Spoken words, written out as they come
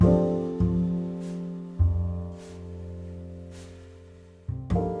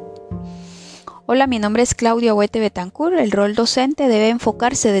Hola, mi nombre es Claudia Huete Betancourt. El rol docente debe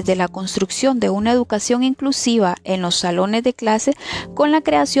enfocarse desde la construcción de una educación inclusiva en los salones de clase con la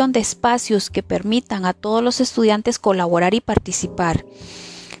creación de espacios que permitan a todos los estudiantes colaborar y participar.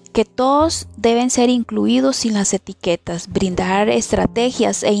 Que todos deben ser incluidos sin las etiquetas, brindar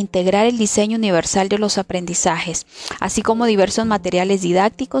estrategias e integrar el diseño universal de los aprendizajes, así como diversos materiales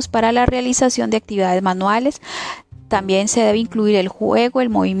didácticos para la realización de actividades manuales. También se debe incluir el juego, el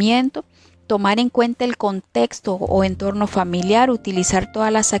movimiento, tomar en cuenta el contexto o entorno familiar, utilizar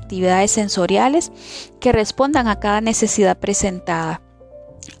todas las actividades sensoriales que respondan a cada necesidad presentada,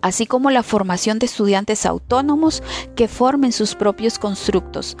 así como la formación de estudiantes autónomos que formen sus propios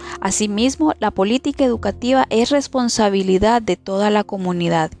constructos. Asimismo, la política educativa es responsabilidad de toda la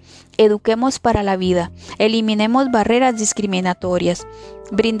comunidad. Eduquemos para la vida, eliminemos barreras discriminatorias,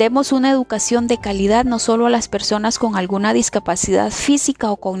 brindemos una educación de calidad no solo a las personas con alguna discapacidad física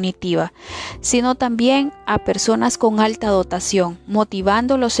o cognitiva, sino también a personas con alta dotación,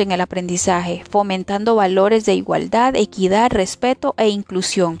 motivándolos en el aprendizaje, fomentando valores de igualdad, equidad, respeto e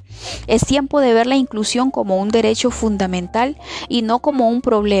inclusión. Es tiempo de ver la inclusión como un derecho fundamental y no como un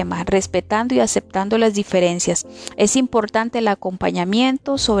problema, respetando y aceptando las diferencias. Es importante el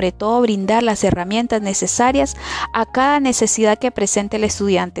acompañamiento, sobre todo brindar las herramientas necesarias a cada necesidad que presente el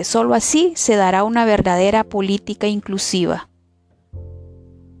estudiante. Solo así se dará una verdadera política inclusiva.